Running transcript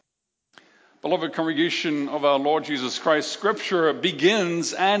Beloved congregation of our Lord Jesus Christ, Scripture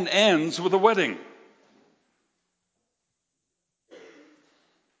begins and ends with a wedding.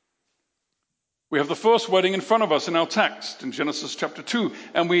 We have the first wedding in front of us in our text in Genesis chapter 2,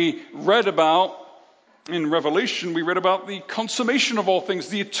 and in Revelation, we read about the consummation of all things,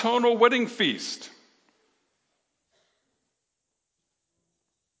 the eternal wedding feast.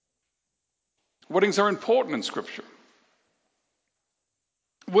 Weddings are important in Scripture.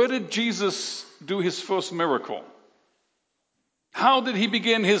 Where did Jesus do his first miracle? How did he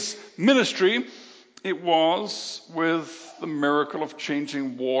begin his ministry? It was with the miracle of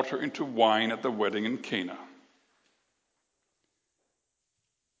changing water into wine at the wedding in Cana.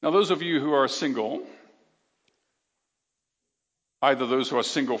 Now, those of you who are single, either those who are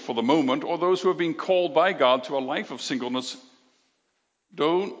single for the moment or those who have been called by God to a life of singleness,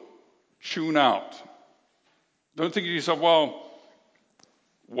 don't tune out. Don't think to yourself, well,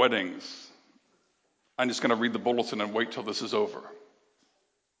 weddings. I'm just going to read the bulletin and wait till this is over.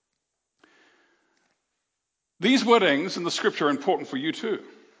 These weddings in the Scripture are important for you too.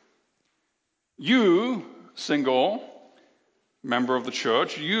 You, single member of the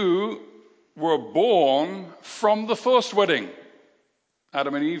church, you were born from the first wedding.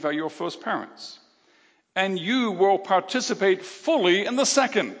 Adam and Eve are your first parents. And you will participate fully in the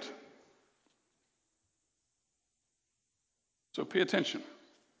second. So pay attention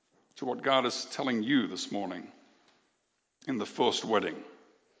to what God is telling you this morning in the first wedding.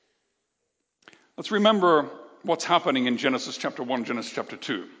 Let's remember what's happening in Genesis chapter 1, Genesis chapter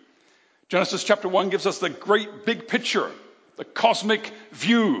 2. Genesis chapter 1 gives us the great big picture, the cosmic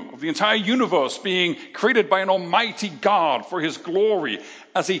view of the entire universe being created by an almighty God for his glory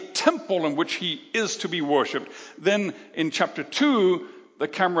as a temple in which he is to be worshipped. Then in chapter 2, the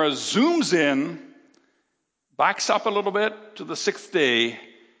camera zooms in, backs up a little bit to the sixth day,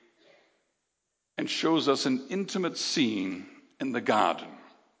 and shows us an intimate scene in the garden.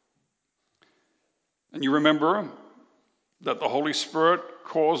 And you remember that the Holy Spirit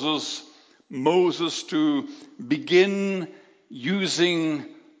causes Moses to begin using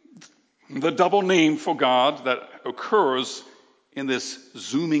the double name for God that occurs in this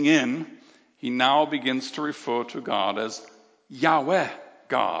zooming in. He now begins to refer to God as Yahweh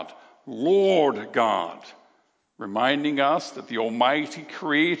God, Lord God, reminding us that the almighty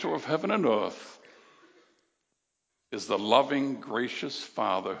creator of heaven and earth is the loving, gracious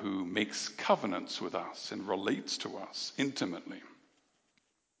Father who makes covenants with us and relates to us intimately.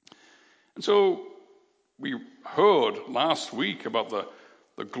 And so we heard last week about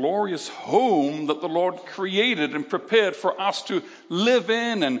the glorious home that the Lord created and prepared for us to live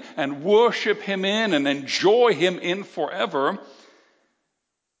in and worship him in and enjoy him in forever.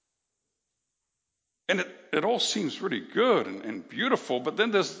 And it all seems really good and beautiful, but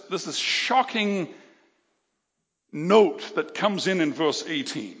then there's this shocking note that comes in verse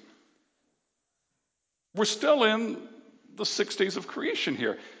 18. We're still in the 6 days of creation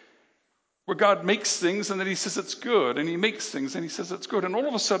here, where God makes things and then he says it's good, and he makes things and he says it's good. And all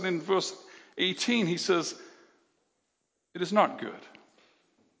of a sudden in verse 18 he says, it is not good.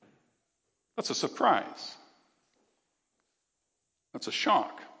 That's a surprise. That's a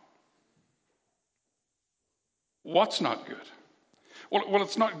shock. What's not good? Well,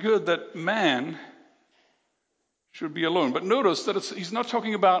 it's not good that man should be alone. But notice that he's not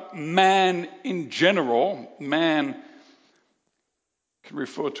talking about man in general. Man can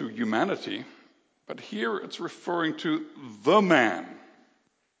refer to humanity, but here it's referring to the man.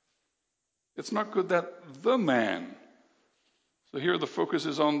 It's not good that the man. So here the focus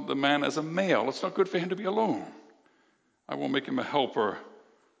is on the man as a male. It's not good for him to be alone. I will make him a helper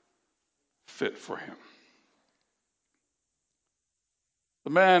fit for him.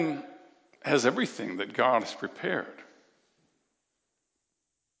 The man has everything that God has prepared,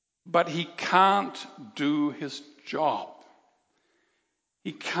 but he can't do his job.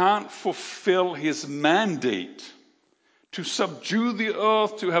 He can't fulfill his mandate to subdue the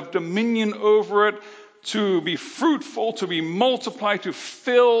earth, to have dominion over it, to be fruitful, to be multiplied, to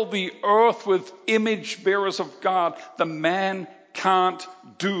fill the earth with image bearers of God. The man can't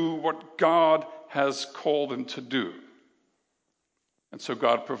do what God has called him to do. And so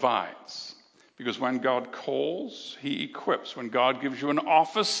God provides. Because when God calls, he equips. When God gives you an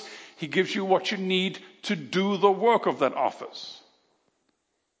office, he gives you what you need to do the work of that office.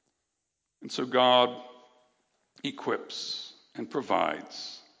 And so God equips and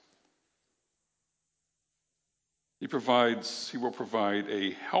provides. He will provide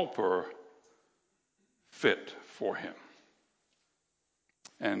a helper fit for him.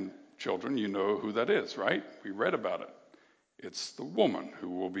 And children, you know who that is, right? We read about it. It's the woman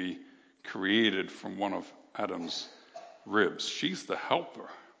who will be created from one of Adam's ribs. She's the helper.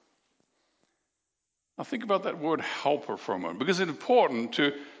 Now think about that word helper for a moment, because it's important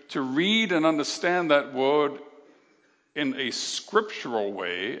to read and understand that word in a scriptural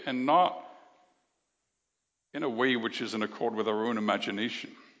way and not in a way which is in accord with our own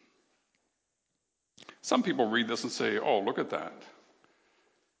imagination. Some people read this and say, oh, look at that.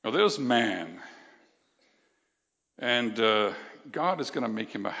 Now there's man, and God is going to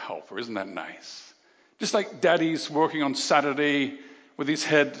make him a helper. Isn't that nice? Just like daddy's working on Saturday with his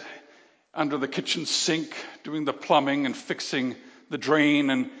head under the kitchen sink, doing the plumbing and fixing the drain,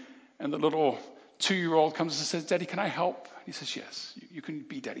 and the little 2-year-old comes and says, Daddy, can I help? He says, yes, you can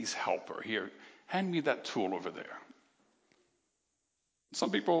be daddy's helper. Here, hand me that tool over there.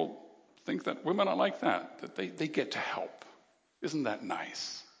 Some people think that women are like that they get to help. Isn't that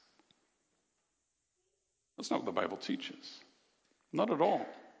nice? That's not what the Bible teaches. Not at all.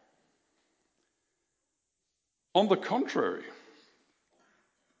 On the contrary,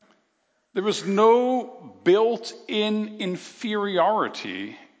 there is no built-in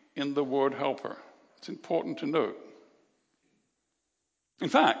inferiority in the word helper. It's important to note. In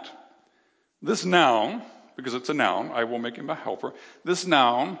fact, this noun, because it's a noun, I will make him a helper, this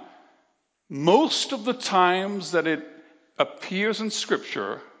noun, most of the times that it appears in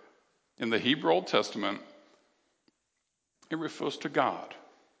Scripture, in the Hebrew Old Testament, it refers to God.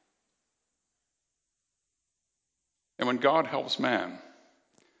 And when God helps man,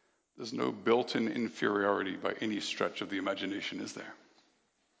 there's no built-in inferiority by any stretch of the imagination, is there?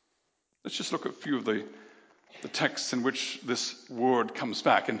 Let's just look at a few of the texts in which this word comes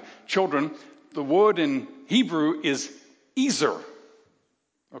back. And children, the word in Hebrew is ezer.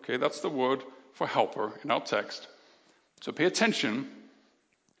 Okay, that's the word for helper in our text. So pay attention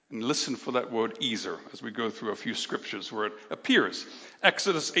and listen for that word ezer as we go through a few scriptures where it appears.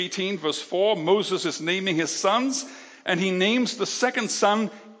 Exodus 18, verse 4, Moses is naming his sons, and he names the second son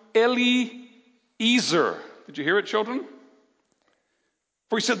Eliezer. Did you hear it, children?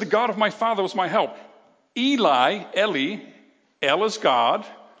 For he said, the God of my father was my help. Eli, El is God.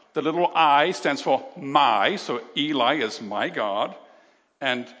 The little I stands for my, so Eli is my God.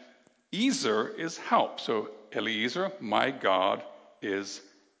 And Ezer is help. So Eliezer, my God, is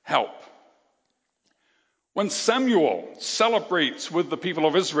help. When Samuel celebrates with the people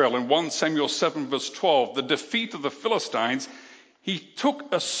of Israel in 1 Samuel 7, verse 12, the defeat of the Philistines, he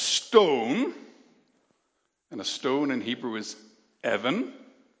took a stone, and a stone in Hebrew is Evan,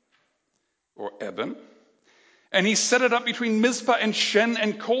 or Eben, and he set it up between Mizpah and Shen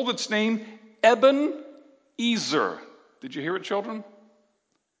and called its name Ebenezer. Did you hear it, children?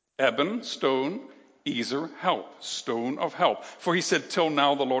 Eben, stone, Ezer, help, stone of help. For he said, till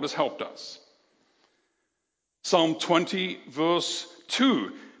now the Lord has helped us. Psalm 20, verse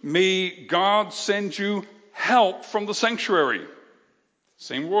 2, may God send you help from the sanctuary.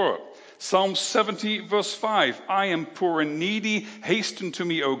 Same word. Psalm 70, verse 5, I am poor and needy. Hasten to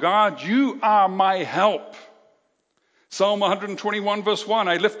me, O God. You are my help. Psalm 121, verse 1,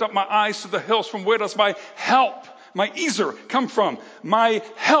 I lift up my eyes to the hills. From where does my help, my Ezer, come from? My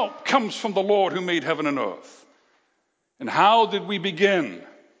help comes from the Lord who made heaven and earth. And how did we begin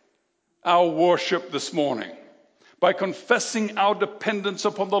our worship this morning? By confessing our dependence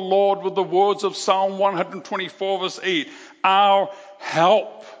upon the Lord with the words of Psalm 124, verse 8. Our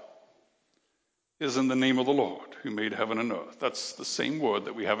help is in the name of the Lord who made heaven and earth. That's the same word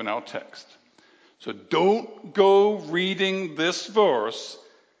that we have in our text. So don't go reading this verse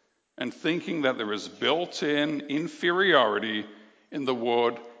and thinking that there is built-in inferiority in the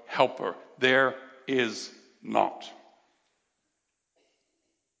word helper. There is not.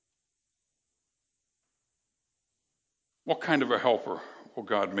 What kind of a helper will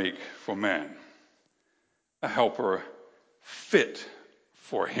God make for man? A helper fit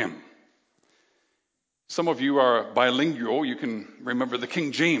for him. Some of you are bilingual. You can remember the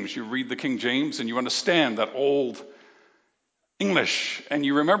King James. You read the King James and you understand that old English. And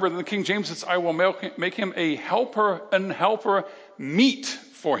you remember in the King James, it's, I will make him a helper and helper meet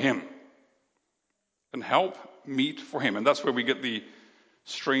for him. And help meet for him. And that's where we get the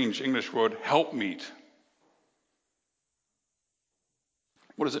strange English word helpmeet.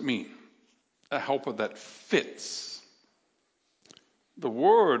 What does it mean? A helper that fits. The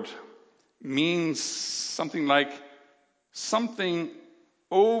word means something like something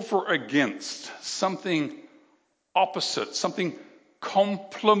over against, something opposite, something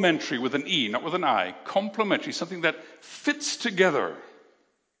complementary with an E, not with an I, complementary, something that fits together,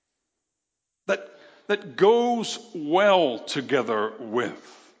 that goes well together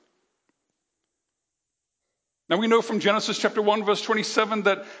with. Now we know from Genesis chapter 1, verse 27,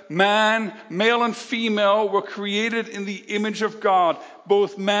 that man, male and female, were created in the image of God.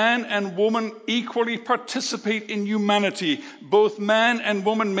 Both man and woman equally participate in humanity. Both man and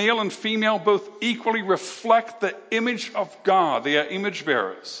woman, male and female, both equally reflect the image of God. They are image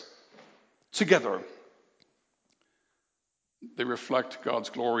bearers. Together, they reflect God's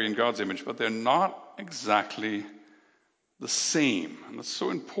glory and God's image, but they're not exactly the same. And that's so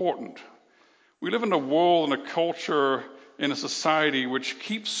important. We live in a world and a culture, in a society which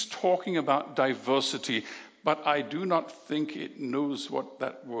keeps talking about diversity, but I do not think it knows what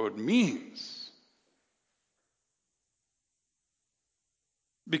that word means.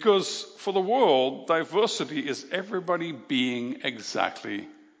 Because for the world, diversity is everybody being exactly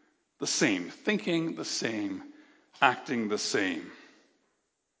the same, thinking the same, acting the same.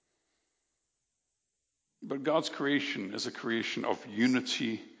 But God's creation is a creation of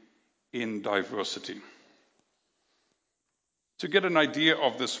unity in diversity. To get an idea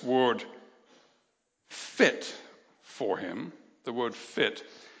of this word fit for him, the word fit,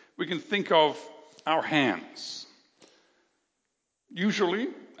 we can think of our hands. Usually,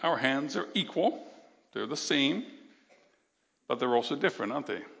 our hands are equal. They're the same, but they're also different, aren't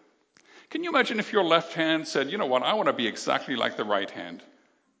they? Can you imagine if your left hand said, you know what, I want to be exactly like the right hand?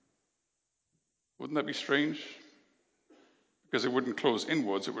 Wouldn't that be strange? Because it wouldn't close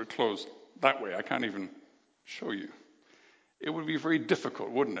inwards, it would close that way. I can't even show you. It would be very difficult,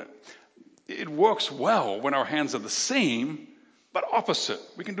 wouldn't it? It works well when our hands are the same, but opposite.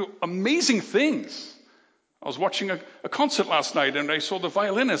 We can do amazing things. I was watching a concert last night, and I saw the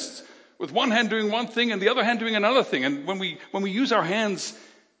violinists with one hand doing one thing and the other hand doing another thing. And when we use our hands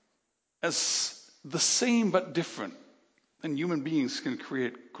as the same but different, then human beings can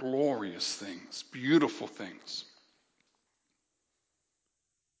create glorious things, beautiful things.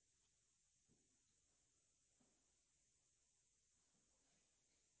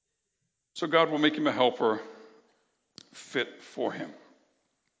 So God will make him a helper fit for him.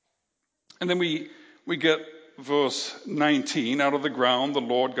 And then we get verse 19. Out of the ground the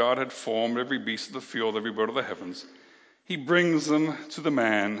Lord God had formed every beast of the field, every bird of the heavens. He brings them to the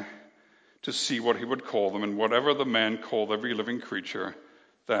man to see what he would call them. And whatever the man called every living creature,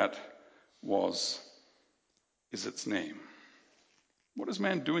 that is its name. What is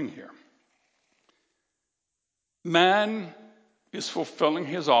man doing here? Man is fulfilling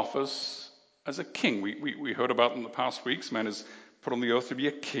his office as a king. We heard about in the past weeks, man is put on the earth to be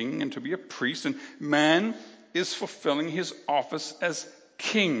a king and to be a priest, and man is fulfilling his office as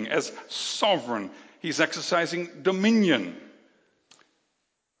king, as sovereign. He's exercising dominion.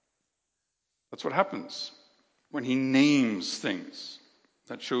 That's what happens when he names things.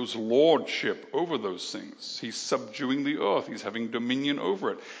 That shows lordship over those things. He's subduing the earth. He's having dominion over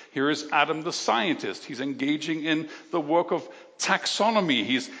it. Here is Adam the scientist. He's engaging in the work of taxonomy.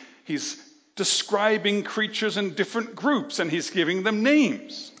 He's describing creatures in different groups, and he's giving them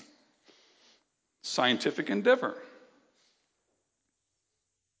names. Scientific endeavor.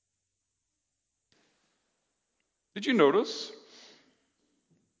 Did you notice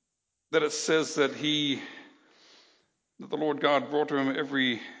that it says that the Lord God brought to him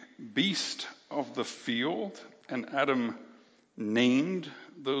every beast of the field, and Adam named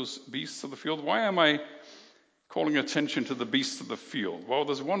those beasts of the field? Why am I calling attention to the beasts of the field? Well,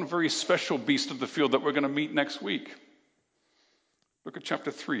 there's one very special beast of the field that we're going to meet next week. Look at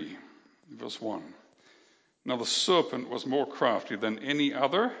chapter 3, verse 1. Now the serpent was more crafty than any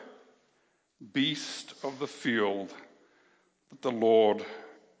other beast of the field that the Lord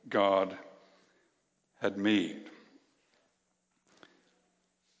God had made.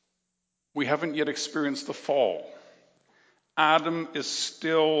 We haven't yet experienced the fall. Adam is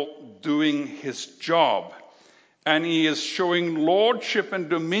still doing his job, and he is showing lordship and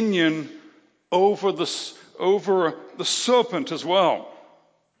dominion over the serpent as well.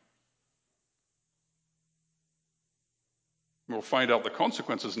 We'll find out the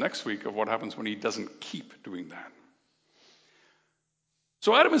consequences next week of what happens when he doesn't keep doing that.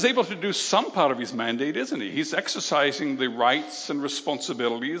 So Adam is able to do some part of his mandate, isn't he? He's exercising the rights and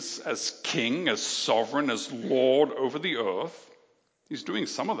responsibilities as king, as sovereign, as Lord over the earth. He's doing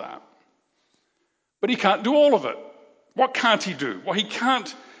some of that. But he can't do all of it. What can't he do? Well, he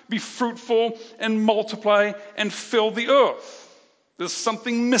can't be fruitful and multiply and fill the earth. There's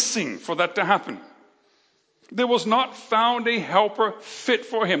something missing for that to happen. There was not found a helper fit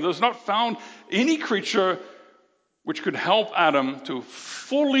for him. There was not found any creature which could help Adam to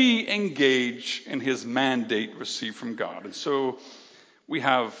fully engage in his mandate received from God. And so we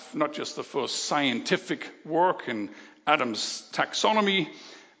have not just the first scientific work in Adam's taxonomy,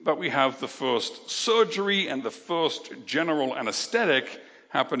 but we have the first surgery and the first general anesthetic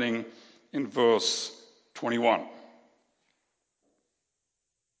happening in verse 21.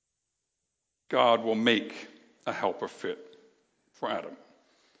 God will make a helper fit for Adam.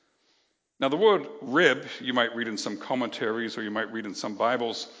 Now, the word rib, you might read in some commentaries or you might read in some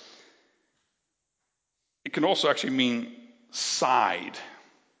Bibles, it can also actually mean side.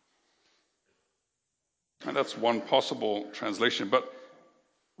 And that's one possible translation. But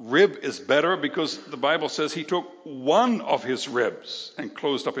rib is better because the Bible says he took one of his ribs and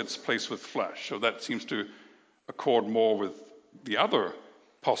closed up its place with flesh. So that seems to accord more with the other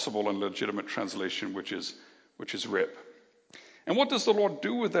possible and legitimate translation, which is rib. And what does the Lord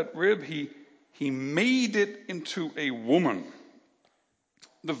do with that rib? He made it into a woman.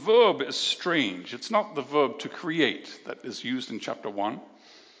 The verb is strange. It's not the verb to create that is used in chapter 1.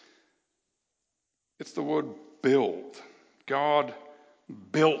 It's the word build. God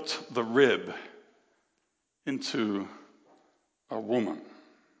built the rib into a woman.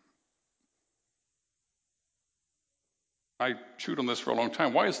 I chewed on this for a long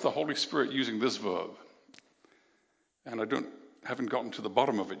time. Why is the Holy Spirit using this verb? And I haven't gotten to the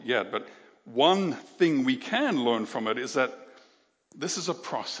bottom of it yet, but one thing we can learn from it is that this is a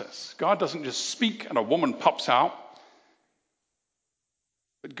process. God doesn't just speak and a woman pops out,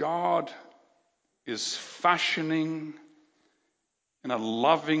 but God is fashioning in a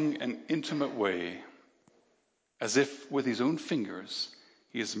loving and intimate way, as if with his own fingers,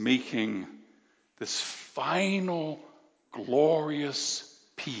 he is making this final glorious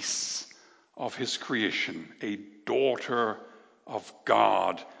piece of his creation, a daughter of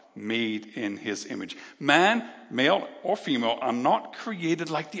God made in his image. Man, male or female, are not created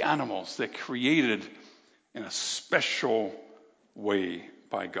like the animals. They're created in a special way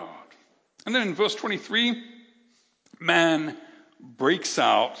by God. And then in verse 23, man breaks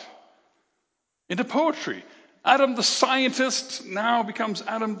out into poetry. Adam the scientist now becomes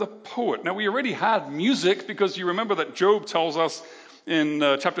Adam the poet. Now we already had music because you remember that Job tells us in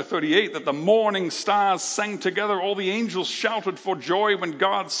chapter 38 that the morning stars sang together, all the angels shouted for joy when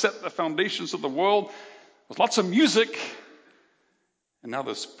God set the foundations of the world. There's lots of music, and now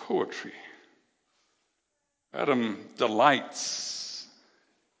there's poetry. Adam delights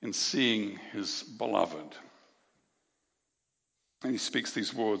in seeing his beloved. And he speaks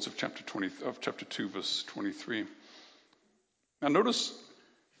these words of chapter 2, verse 23. Now notice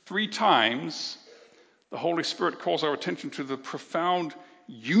 3 times the Holy Spirit calls our attention to the profound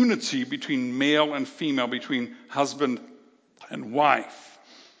unity between male and female, between husband and wife.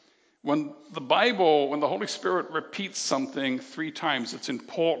 When the Holy Spirit repeats something 3 times, it's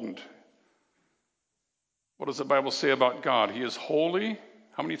important. What does the Bible say about God? He is holy.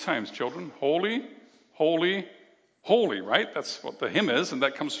 How many times, children? Holy, holy, holy, right? That's what the hymn is, and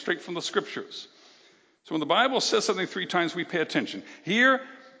that comes straight from the scriptures. So when the Bible says something 3 times, we pay attention. Here,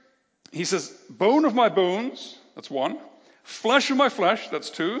 he says, bone of my bones, that's 1. Flesh of my flesh, that's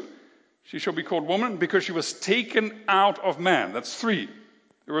 2. She shall be called woman because she was taken out of man, that's 3.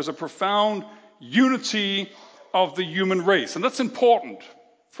 There is a profound unity of the human race, and that's important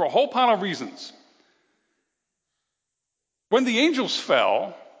for a whole pile of reasons. When the angels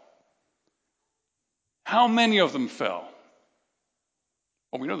fell, how many of them fell?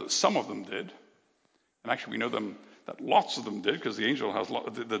 Well, we know that some of them did. And actually, we know that lots of them did, because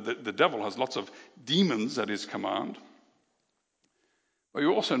the devil has lots of demons at his command. But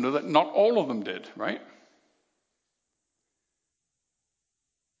you also know that not all of them did, right?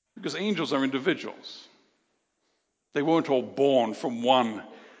 Because angels are individuals. They weren't all born from one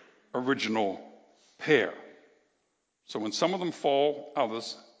original pair. So when some of them fall,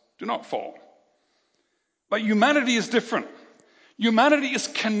 others do not fall. But humanity is different. Humanity is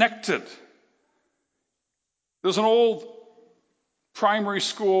connected. There's an old primary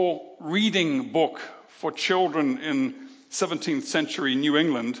school reading book for children in 17th century New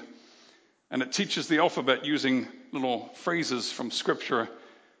England, and it teaches the alphabet using little phrases from Scripture.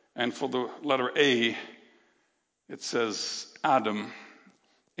 And for the letter A, it says, Adam,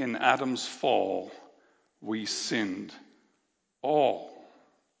 in Adam's fall, we sinned all.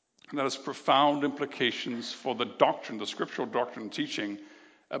 And that has profound implications for the doctrine, the scriptural doctrine teaching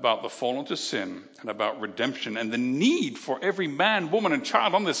about the fall into sin and about redemption and the need for every man, woman, and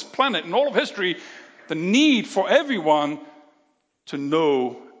child on this planet in all of history, the need for everyone to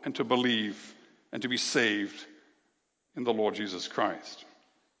know and to believe and to be saved in the Lord Jesus Christ.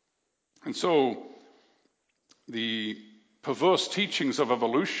 And so the perverse teachings of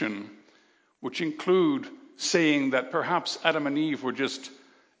evolution, which include saying that perhaps Adam and Eve were just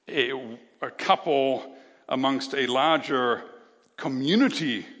a couple amongst a larger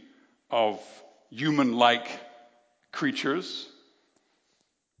community of human-like creatures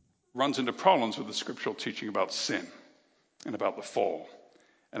runs into problems with the scriptural teaching about sin and about the fall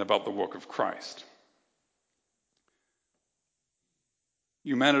and about the work of Christ.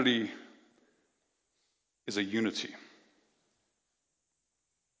 Humanity is a unity.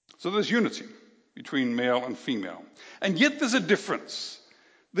 So there's unity between male and female. And yet there's a difference.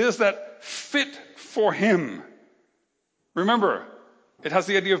 There's that fit for him. Remember, it has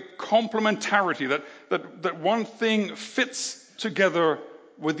the idea of complementarity, that one thing fits together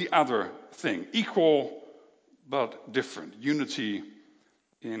with the other thing. Equal but different. Unity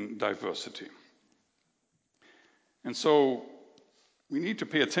in diversity. And so we need to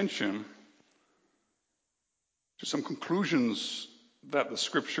pay attention to some conclusions that the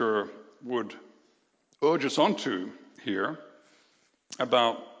scripture would urge us onto here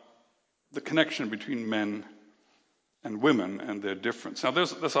about the connection between men and women and their difference. Now,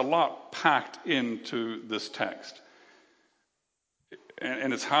 there's a lot packed into this text.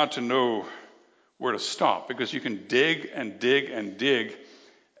 And it's hard to know where to stop because you can dig and dig and dig.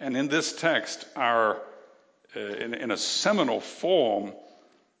 And in this text are, in a seminal form,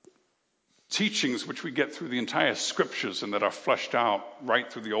 teachings which we get through the entire scriptures and that are fleshed out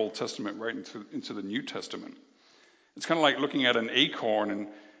right through the Old Testament, right into the New Testament. It's kind of like looking at an acorn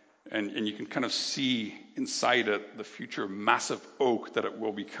and you can kind of see inside it the future massive oak that it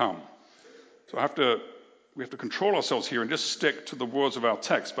will become. So we have to control ourselves here and just stick to the words of our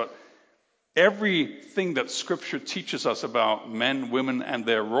text. But everything that Scripture teaches us about men, women, and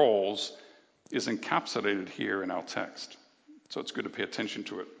their roles is encapsulated here in our text. So it's good to pay attention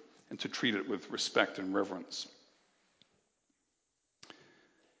to it and to treat it with respect and reverence.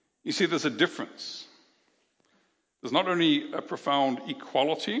 You see, there's a difference. There's not only a profound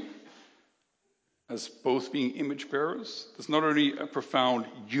equality as both being image bearers, there's not only a profound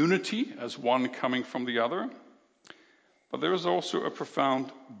unity as one coming from the other, but there is also a profound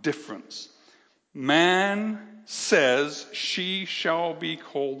difference. Man says she shall be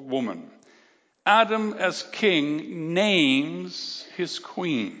called woman. Adam, as king, names his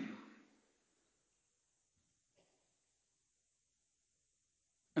queen.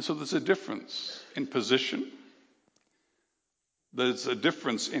 And so there's a difference in position. There's a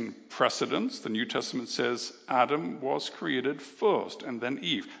difference in precedence. The New Testament says Adam was created first and then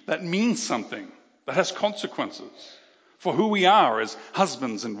Eve. That means something. That has consequences for who we are as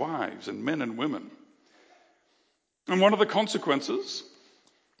husbands and wives and men and women. And one of the consequences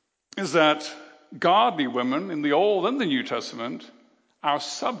is that godly women in the Old and the New Testament are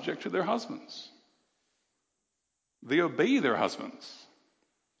subject to their husbands. They obey their husbands.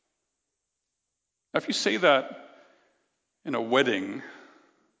 If you say that in a wedding,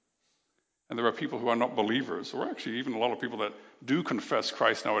 and there are people who are not believers, or actually even a lot of people that do confess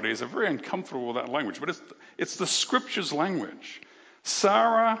Christ nowadays, are very uncomfortable with that language. But it's the Scripture's language.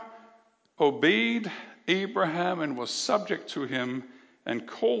 Sarah obeyed Abraham and was subject to him and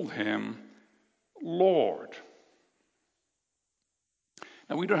called him Lord.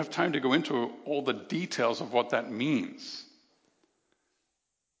 Now, we don't have time to go into all the details of what that means.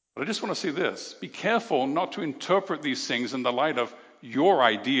 But I just want to say this. Be careful not to interpret these things in the light of your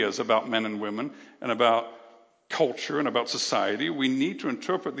ideas about men and women and about culture and about society. We need to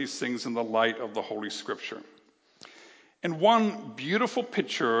interpret these things in the light of the Holy Scripture. And one beautiful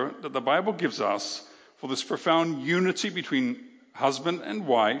picture that the Bible gives us for this profound unity between husband and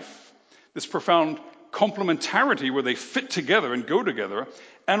wife, this profound complementarity where they fit together and go together,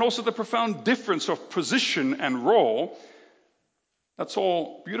 and also the profound difference of position and role, that's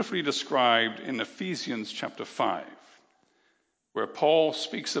all beautifully described in Ephesians chapter 5, where Paul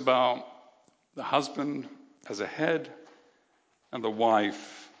speaks about the husband as a head and the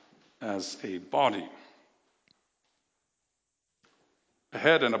wife as a body. A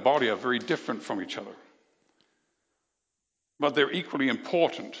head and a body are very different from each other, but they're equally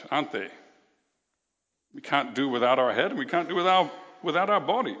important, aren't they? We can't do without our head, and we can't do without our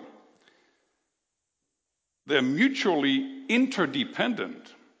body. They're mutually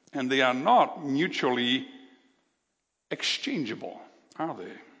interdependent, and they are not mutually exchangeable, are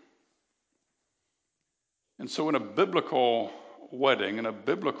they? And so in a biblical wedding, in a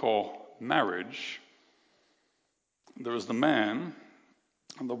biblical marriage, there is the man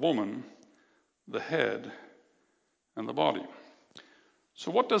and the woman, the head and the body. So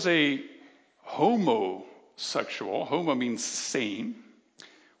what does a homosexual, homo means same,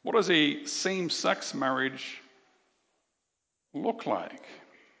 what does a same-sex marriage look like?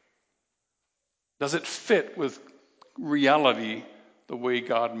 Does it fit with reality the way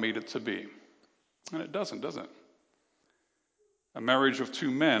God made it to be? And it doesn't, does it? A marriage of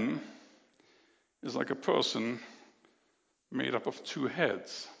two men is like a person made up of two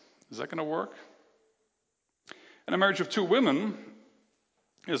heads. Is that going to work? And a marriage of two women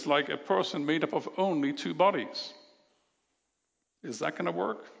is like a person made up of only two bodies. Is that going to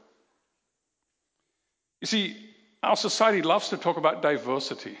work? You see, our society loves to talk about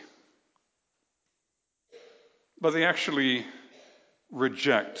diversity, but they actually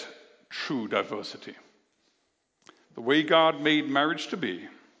reject true diversity. The way God made marriage to be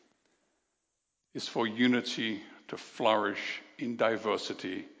is for unity to flourish in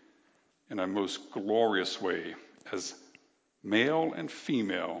diversity in a most glorious way as male and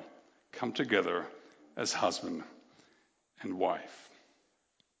female come together as husband and wife.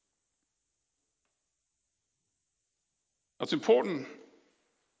 It's important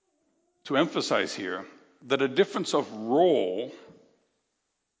to emphasize here that a difference of role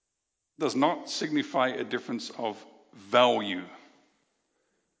does not signify a difference of value.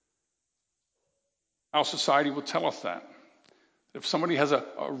 Our society will tell us that. If somebody has a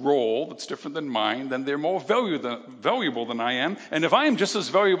role that's different than mine, then they're more valuable than I am. And if I am just as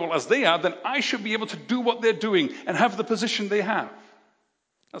valuable as they are, then I should be able to do what they're doing and have the position they have.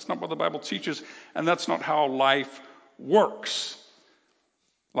 That's not what the Bible teaches, and that's not how life works.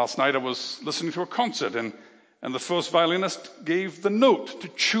 Last night I was listening to a concert, and the first violinist gave the note to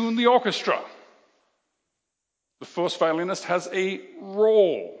tune the orchestra. The first violinist has a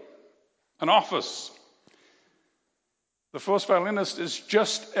role, an office. The first violinist is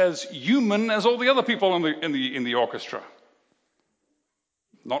just as human as all the other people in the orchestra.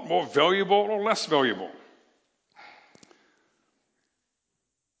 Not more valuable or less valuable.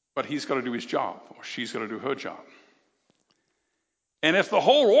 But he's got to do his job, or she's got to do her job. And if the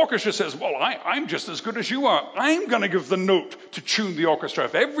whole orchestra says, well, I'm just as good as you are, I'm going to give the note to tune the orchestra.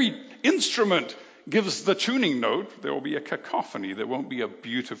 If every instrument gives the tuning note, there will be a cacophony. There won't be a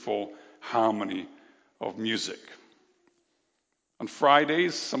beautiful harmony of music. On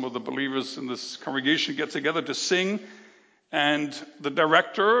Fridays, some of the believers in this congregation get together to sing, and the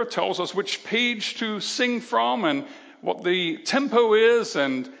director tells us which page to sing from and what the tempo is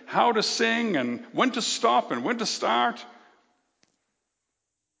and how to sing and when to stop and when to start.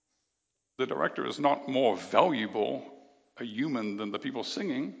 The director is not more valuable a human than the people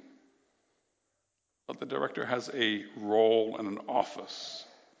singing, but the director has a role and an office.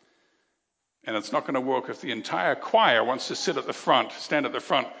 And it's not going to work if the entire choir wants to stand at the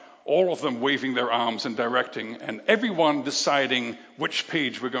front, all of them waving their arms and directing, and everyone deciding which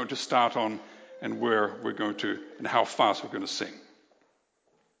page we're going to start on and where we're going to, and how fast we're going to sing.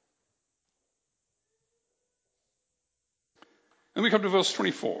 And we come to verse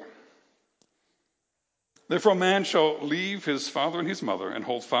 24. Therefore a man shall leave his father and his mother and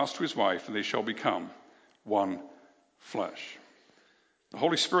hold fast to his wife, and they shall become one flesh. The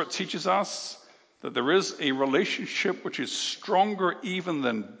Holy Spirit teaches us that there is a relationship which is stronger even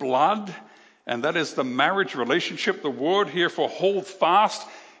than blood, and that is the marriage relationship. The word here for hold fast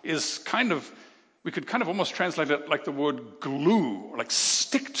is we could almost translate it like the word glue, or like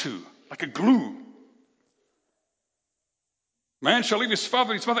stick to, like a glue. Man shall leave his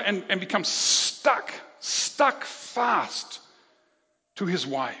father and his mother and become stuck fast to his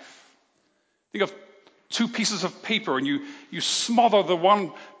wife. Think of two pieces of paper, and you smother the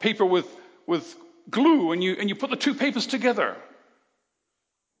one paper with glue, and you put the two papers together.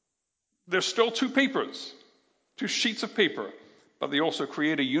 They're still two papers, two sheets of paper, but they also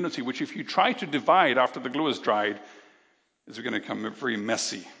create a unity which, if you try to divide after the glue is dried, is going to become very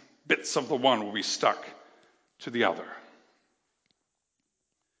messy. Bits of the one will be stuck to the other.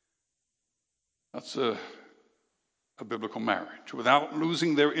 That's a biblical marriage. Without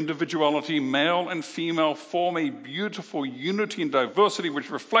losing their individuality, male and female form a beautiful unity and diversity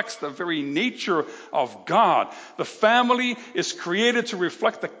which reflects the very nature of God. The family is created to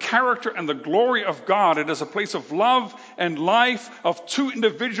reflect the character and the glory of God. It is a place of love and life of two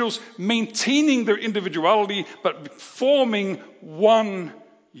individuals maintaining their individuality but forming one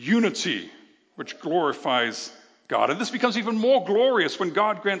unity which glorifies God. And this becomes even more glorious when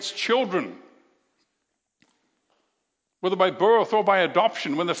God grants children, whether by birth or by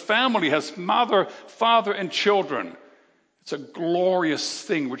adoption, when the family has mother, father, and children. It's a glorious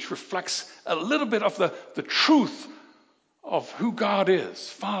thing which reflects a little bit of the truth of who God is.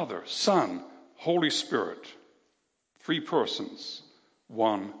 Father, Son, Holy Spirit. Three persons,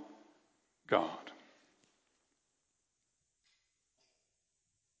 one God.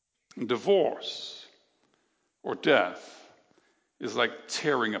 And divorce or death is like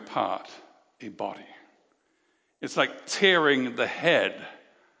tearing apart a body. It's like tearing the head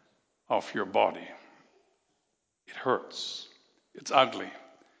off your body. It hurts. It's ugly.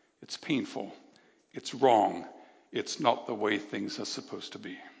 It's painful. It's wrong. It's not the way things are supposed to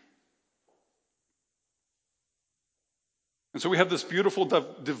be. And so we have this beautiful,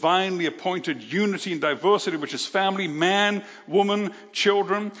 divinely appointed unity and diversity, which is family, man, woman,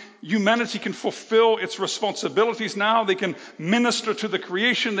 children. Humanity can fulfill its responsibilities now. They can minister to the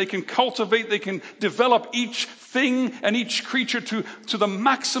creation. They can cultivate. They can develop each thing and each creature to the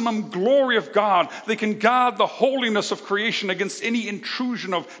maximum glory of God. They can guard the holiness of creation against any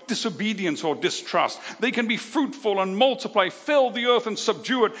intrusion of disobedience or distrust. They can be fruitful and multiply, fill the earth and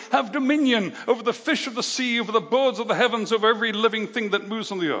subdue it, have dominion over the fish of the sea, over the birds of the heavens, over every living thing that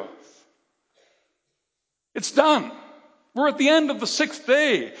moves on the earth. It's done. We're at the end of the sixth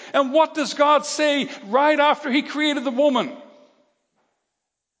day. And what does God say right after he created the woman?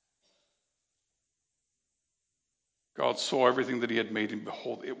 God saw everything that he had made, and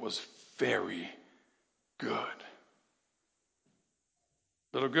behold, it was very good.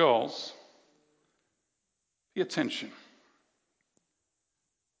 Little girls, pay attention.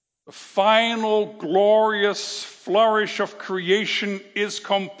 The final glorious flourish of creation is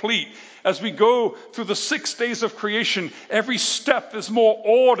complete. As we go through the 6 days of creation, every step is more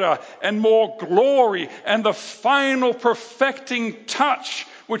order and more glory, and the final perfecting touch,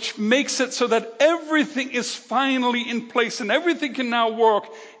 which makes it so that everything is finally in place and everything can now work,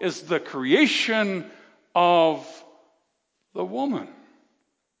 is the creation of the woman.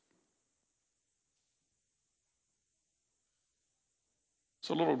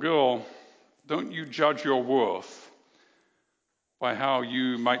 So, little girl, don't you judge your worth by how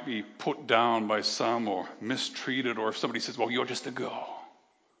you might be put down by some or mistreated, or if somebody says, well, you're just a girl.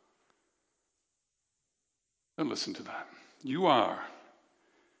 Don't listen to that. You are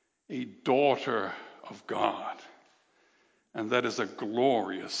a daughter of God, and that is a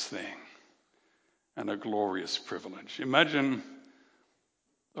glorious thing and a glorious privilege. Imagine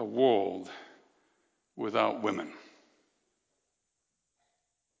a world without women.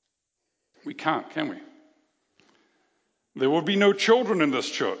 We can't, can we? There would be no children in this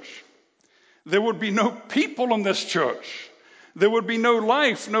church. There would be no people in this church. There would be no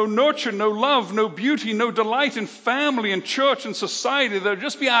life, no nurture, no love, no beauty, no delight in family and church and society. There would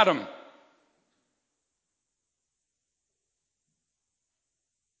just be Adam.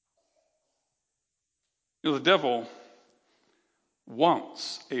 You know, the devil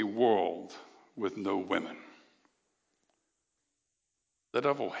wants a world with no women. The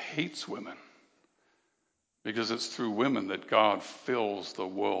devil hates women because it's through women that God fills the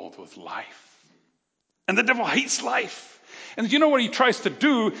world with life. And the devil hates life. And you know what he tries to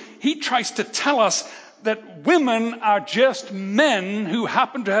do? He tries to tell us that women are just men who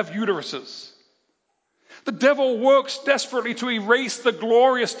happen to have uteruses. The devil works desperately to erase the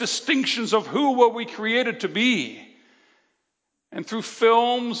glorious distinctions of who were we created to be. And through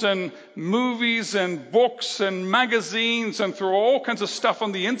films and movies and books and magazines and through all kinds of stuff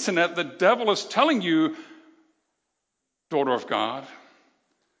on the internet, the devil is telling you, daughter of God,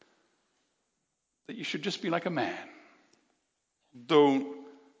 that you should just be like a man. Don't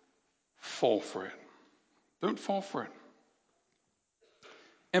fall for it. Don't fall for it.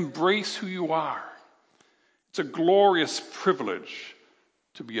 Embrace who you are. It's a glorious privilege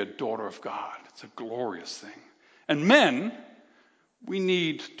to be a daughter of God. It's a glorious thing. And men, we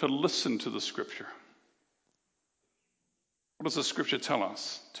need to listen to the Scripture. What does the Scripture tell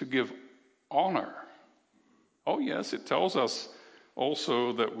us? To give honor. Oh yes, it tells us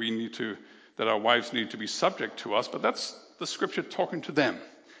also that that our wives need to be subject to us, but that's the Scripture talking to them.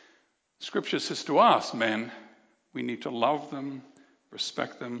 Scripture says to us, men, we need to love them,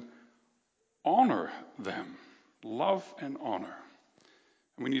 respect them, honor them. Love and honor.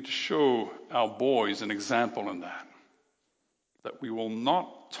 And we need to show our boys an example in that we will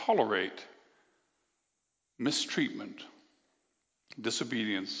not tolerate mistreatment,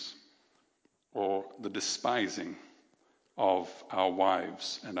 disobedience, or the despising of our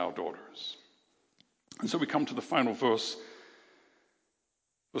wives and our daughters. And so we come to the final verse,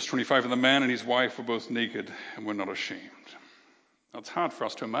 verse 25, and the man and his wife were both naked and were not ashamed. Now, it's hard for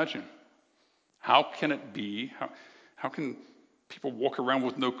us to imagine. How can it be? How can people walk around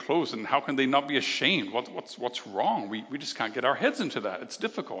with no clothes, and how can they not be ashamed? What's wrong? We just can't get our heads into that. It's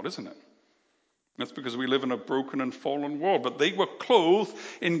difficult, isn't it? That's because we live in a broken and fallen world. But they were clothed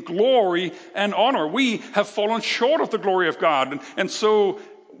in glory and honor. We have fallen short of the glory of God. And so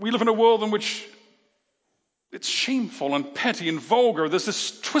we live in a world in which it's shameful and petty and vulgar. There's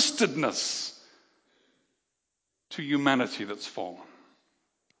this twistedness to humanity that's fallen.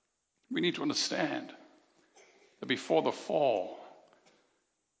 We need to understand that before the fall,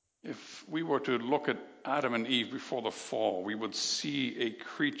 If we were to look at Adam and Eve before the fall, we would see a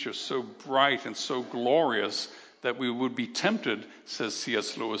creature so bright and so glorious that we would be tempted, says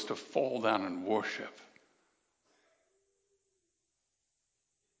C.S. Lewis, to fall down and worship.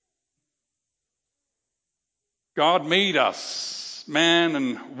 God made us, man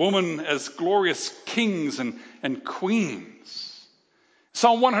and woman, as glorious kings and queens.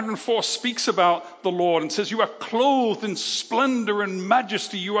 Psalm 104 speaks about the Lord and says, you are clothed in splendor and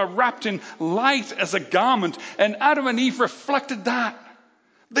majesty. You are wrapped in light as a garment. And Adam and Eve reflected that.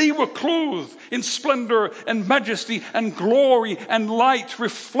 They were clothed in splendor and majesty and glory and light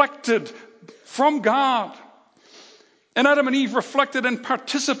reflected from God. And Adam and Eve reflected and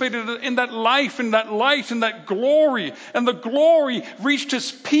participated in that life, in that light, in that glory. And the glory reached its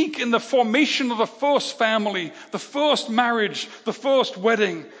peak in the formation of the first family, the first marriage, the first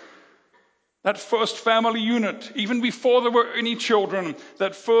wedding. That first family unit, even before there were any children,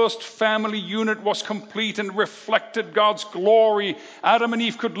 that first family unit was complete and reflected God's glory. Adam and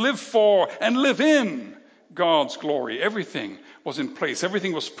Eve could live for and live in God's glory. Everything was in place.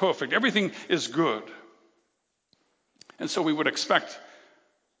 Everything was perfect. Everything is good. And so we would expect,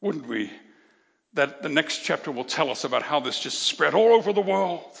 wouldn't we, that the next chapter will tell us about how this just spread all over the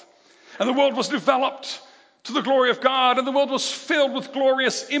world. And the world was developed to the glory of God, and the world was filled with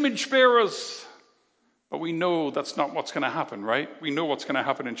glorious image bearers. But we know that's not what's going to happen, right? We know what's going to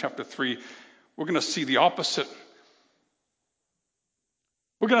happen in chapter 3. We're going to see the opposite.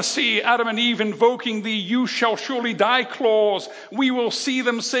 We're going to see Adam and Eve invoking the "you shall surely die" clause. We will see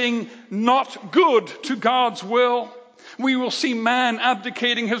them saying "not good" to God's will. We will see man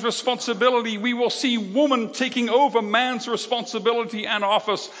abdicating his responsibility. We will see woman taking over man's responsibility and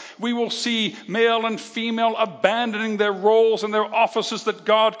office. We will see male and female abandoning their roles and their offices that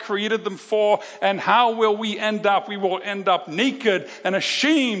God created them for. And how will we end up? We will end up naked and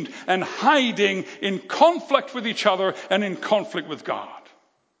ashamed and hiding in conflict with each other and in conflict with God.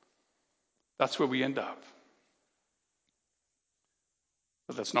 That's where we end up.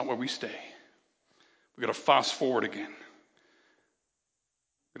 But that's not where we stay. We've got to fast forward again.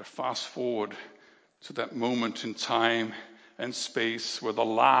 We've got to fast forward to that moment in time and space where the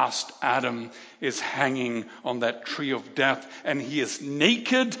last Adam is hanging on that tree of death, and he is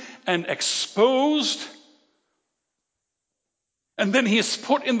naked and exposed. And then he is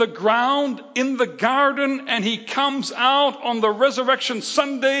put in the ground in the garden, and he comes out on the resurrection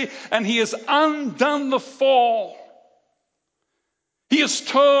Sunday, and he has undone the fall. He has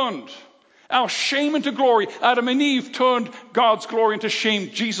turned our shame into glory. Adam and Eve turned God's glory into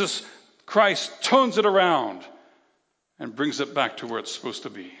shame. Jesus Christ turns it around and brings it back to where it's supposed to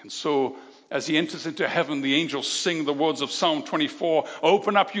be. And so, as he enters into heaven, the angels sing the words of Psalm 24.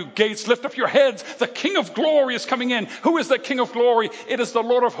 Open up, you gates, lift up your heads. The King of glory is coming in. Who is the King of glory? It is the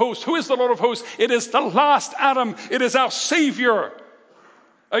Lord of hosts. Who is the Lord of hosts? It is the last Adam. It is our Savior.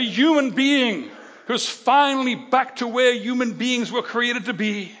 A human being who's finally back to where human beings were created to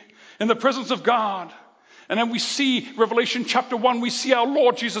be, in the presence of God. And then we see Revelation chapter 1, we see our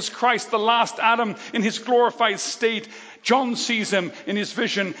Lord Jesus Christ, the last Adam, in his glorified state. John sees him in his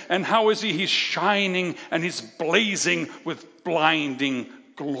vision, and how is he? He's shining and he's blazing with blinding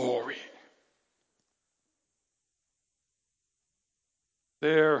glory.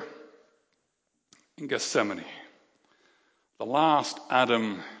 There in Gethsemane, the last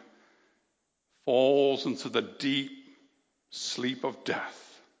Adam falls into the deep sleep of death,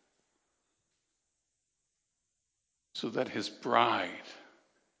 so that his bride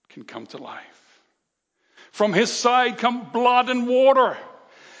can come to life. From his side come blood and water.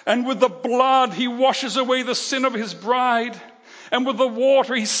 And with the blood, he washes away the sin of his bride. And with the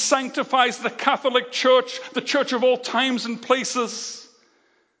water, he sanctifies the Catholic Church, the church of all times and places.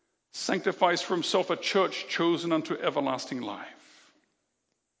 Sanctifies for himself a church chosen unto everlasting life.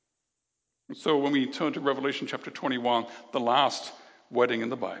 And so when we turn to Revelation chapter 21, the last wedding in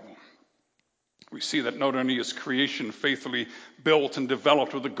the Bible, we see that not only is creation faithfully built and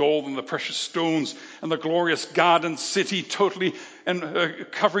developed with the gold and the precious stones and the glorious garden city totally and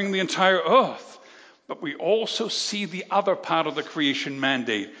covering the entire earth, but we also see the other part of the creation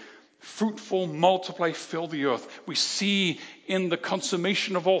mandate: fruitful, multiply, fill the earth. We see in the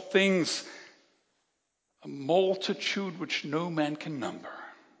consummation of all things a multitude which no man can number.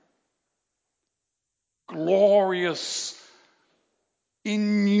 Glorious,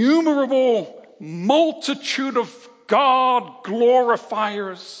 innumerable multitude of God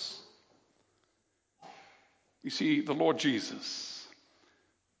glorifiers. You see the Lord Jesus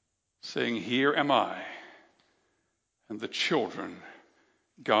saying, "Here am I, and the children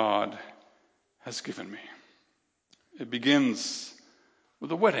God has given me." It begins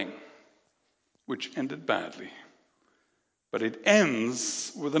with a wedding, which ended badly. But it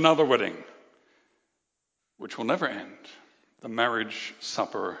ends with another wedding, which will never end, the marriage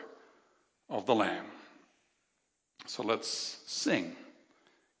supper of the Lamb. So let's sing,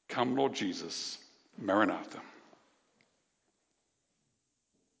 "Come, Lord Jesus, Maranatha."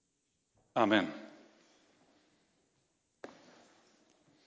 Amen.